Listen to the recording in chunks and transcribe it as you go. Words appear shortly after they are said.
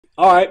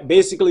Alright,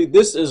 basically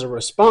this is a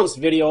response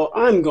video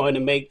I'm going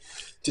to make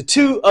to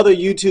two other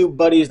YouTube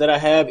buddies that I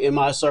have in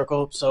my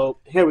circle. So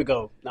here we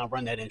go. Now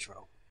run that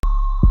intro.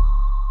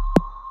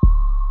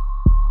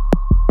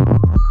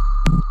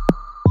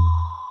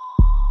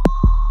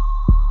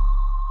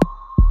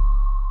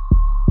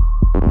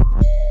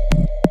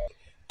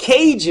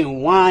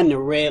 Cajun Wine the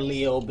Red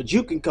Leo, but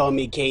you can call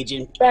me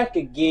Cajun. Back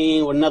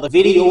again with another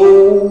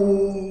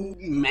video.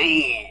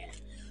 Man.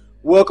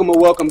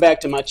 Welcome back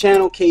to my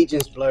channel,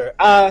 Cajun's Blurred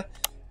Eye.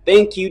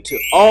 Thank you to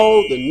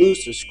all the new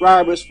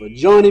subscribers for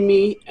joining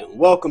me, and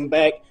welcome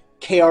back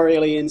KR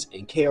Aliens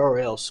and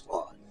KRL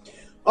Squad.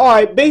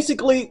 Alright,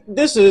 basically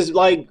this is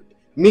like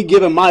me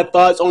giving my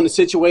thoughts on the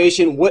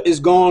situation, what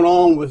is going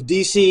on with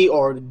DC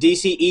or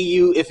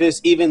DCEU, if it's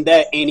even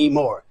that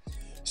anymore.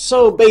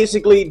 So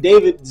basically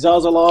David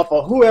Zaslav,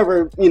 or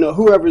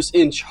whoever's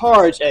in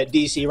charge at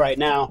DC right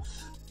now,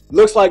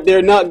 looks like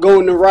they're not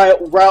going the right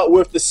route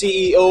with the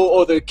CEO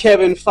or the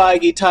Kevin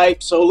Feige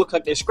type. So it looks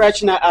like they're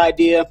scratching that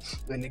idea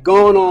and they're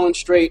going on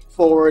straight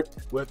forward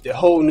with the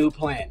whole new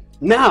plan.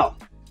 Now,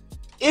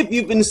 if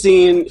you've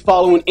been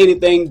following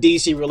anything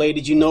DC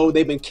related, you know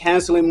they've been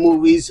canceling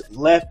movies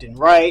left and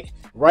right.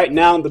 Right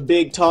now, the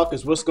big talk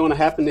is what's going to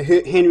happen to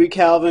Henry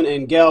Cavill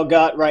and Gal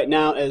Gadot right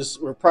now as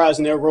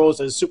reprising their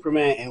roles as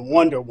Superman and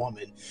Wonder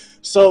Woman.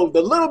 So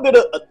the little bit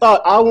of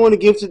thought I want to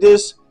give to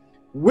this,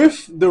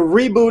 with the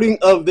rebooting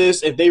of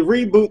this, if they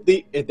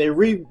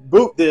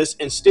reboot this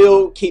and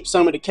still keep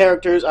some of the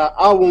characters,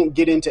 I won't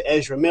get into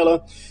Ezra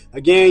Miller.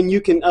 Again, you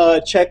can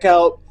check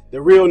out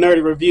the Real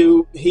Nerdy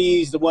Review.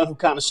 He's the one who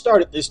kind of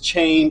started this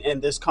chain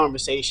and this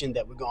conversation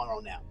that we're going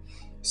on now.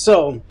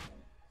 So,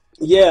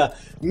 yeah,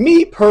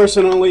 me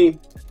personally,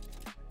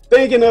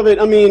 thinking of it,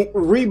 I mean,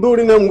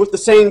 rebooting them with the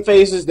same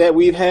faces that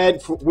we've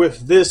had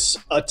with this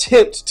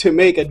attempt to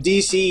make a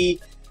DC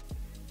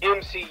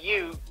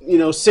MCU,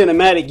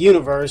 cinematic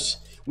universe.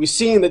 We've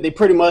seen that they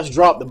pretty much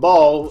dropped the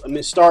ball. I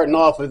mean, starting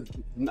off with,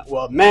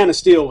 well, Man of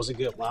Steel was a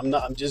good one.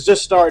 I'm just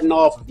starting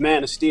off with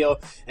Man of Steel,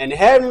 and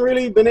haven't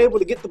really been able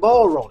to get the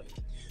ball rolling.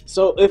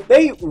 So if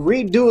they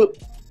redo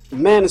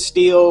Man of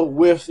Steel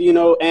with,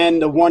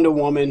 and the Wonder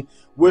Woman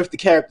with the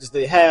characters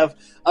they have,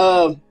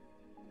 I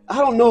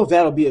don't know if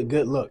that'll be a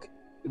good look.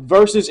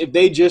 Versus if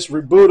they just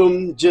reboot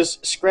them,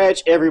 just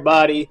scratch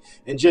everybody,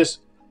 and just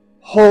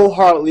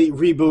wholeheartedly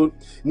reboot.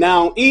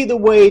 Now, either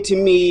way, to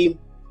me,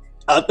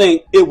 I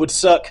think it would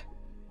suck.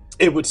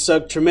 It would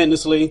suck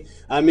tremendously.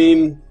 I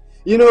mean,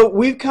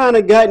 we've kind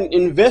of gotten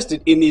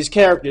invested in these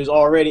characters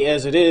already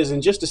as it is,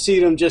 and just to see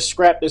them just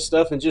scrap this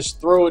stuff and just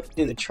throw it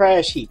in the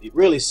trash heap, it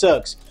really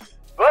sucks.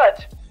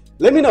 But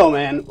let me know,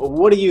 man,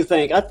 what do you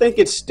think? I think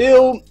it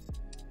still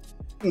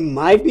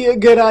might be a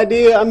good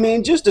idea. I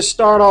mean, just to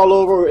start all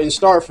over and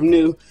start from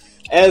new.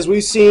 As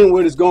we've seen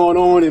what is going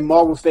on in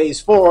Marvel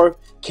Phase 4,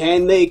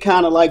 can they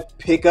kind of like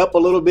pick up a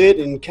little bit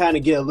and kind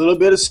of get a little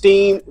bit of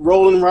steam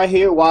rolling right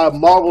here while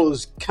Marvel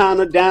is kind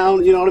of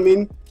down, you know what I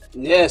mean?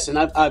 Yes, and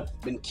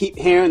I've been keep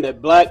hearing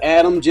that Black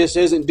Adam just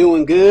isn't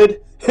doing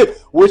good,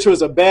 which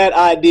was a bad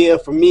idea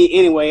for me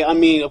anyway. I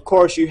mean, of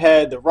course you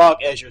had The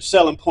Rock as your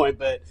selling point,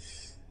 but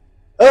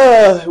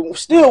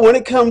still, when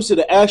it comes to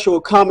the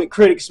actual comic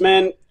critics,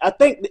 man, I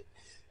think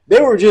they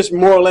were just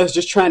more or less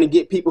just trying to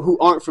get people who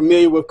aren't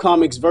familiar with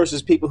comics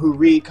versus people who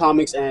read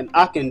comics, and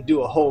I can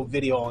do a whole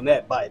video on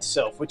that by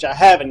itself, which I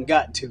haven't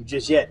gotten to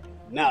just yet,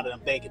 now that I'm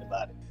thinking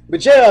about it.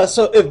 But yeah,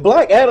 so if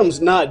Black Adam's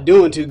not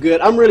doing too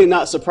good, I'm really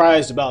not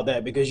surprised about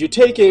that, because you're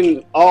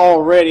taking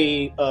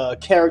already a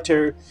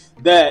character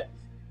that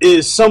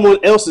is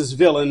someone else's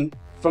villain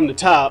from the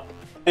top,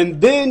 and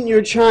then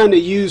you're trying to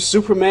use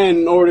Superman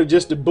in order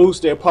just to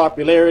boost their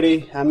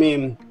popularity. I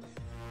mean,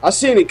 I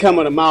seen it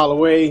coming a mile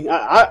away.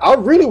 I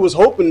really was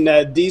hoping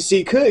that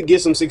DC could get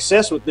some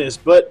success with this,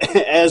 but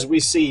as we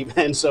see,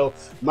 man, so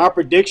my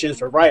predictions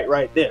were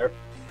right there.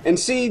 And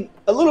see,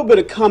 a little bit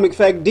of comic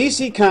fact,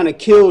 DC kind of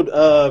killed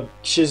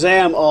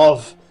Shazam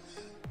off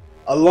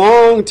a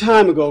long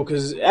time ago,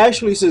 because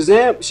actually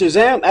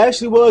Shazam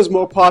actually was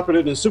more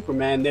popular than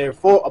Superman there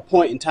for a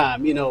point in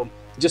time,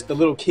 just the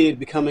little kid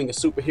becoming a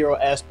superhero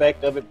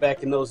aspect of it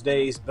back in those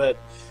days. But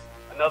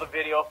another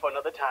video for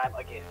another time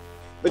again.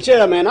 But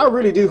yeah, man, I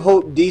really do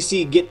hope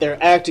DC get their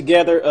act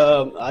together.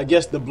 I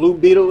guess the Blue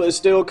Beetle is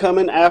still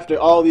coming after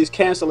all these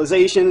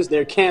cancelizations.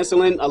 They're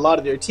canceling a lot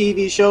of their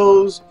TV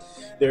shows.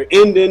 They're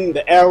ending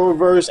the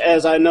Arrowverse,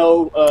 as I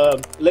know.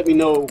 Let me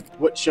know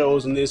what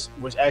shows in this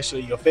was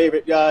actually your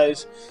favorite,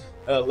 guys.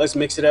 Let's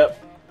mix it up.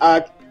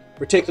 I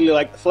particularly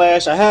like The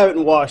Flash. I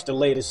haven't watched the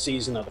latest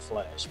season of The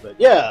Flash, but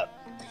yeah,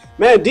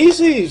 man,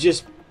 DC is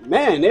just,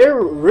 man,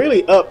 they're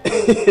really up.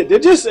 They're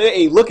just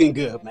ain't looking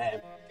good,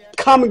 man.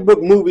 Comic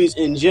book movies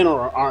in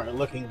general aren't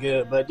looking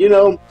good, but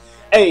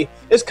hey,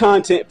 it's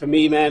content for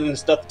me, man, and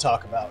stuff to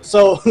talk about.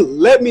 So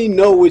let me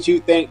know what you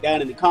think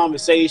down in the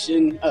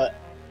conversation.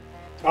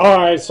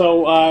 Alright,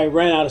 so I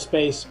ran out of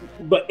space,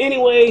 but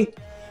anyway,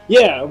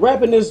 yeah,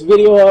 wrapping this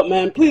video up,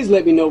 man, please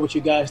let me know what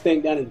you guys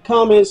think down in the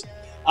comments.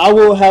 I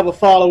will have a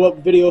follow-up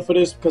video for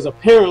this, because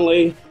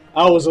apparently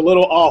I was a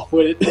little off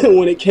with it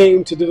when it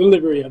came to the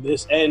delivery of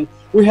this, and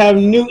we have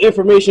new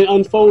information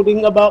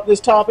unfolding about this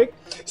topic,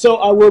 so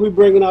I will be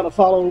bringing out a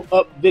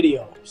follow-up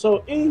video.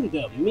 So in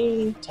the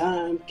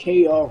meantime,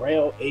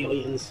 KRL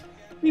aliens,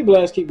 be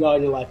blessed, keep God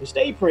in your life, and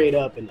stay prayed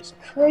up in this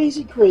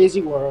crazy,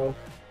 crazy world.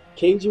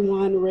 Cajun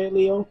Wine and Red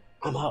Leo,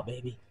 I'm out,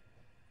 baby.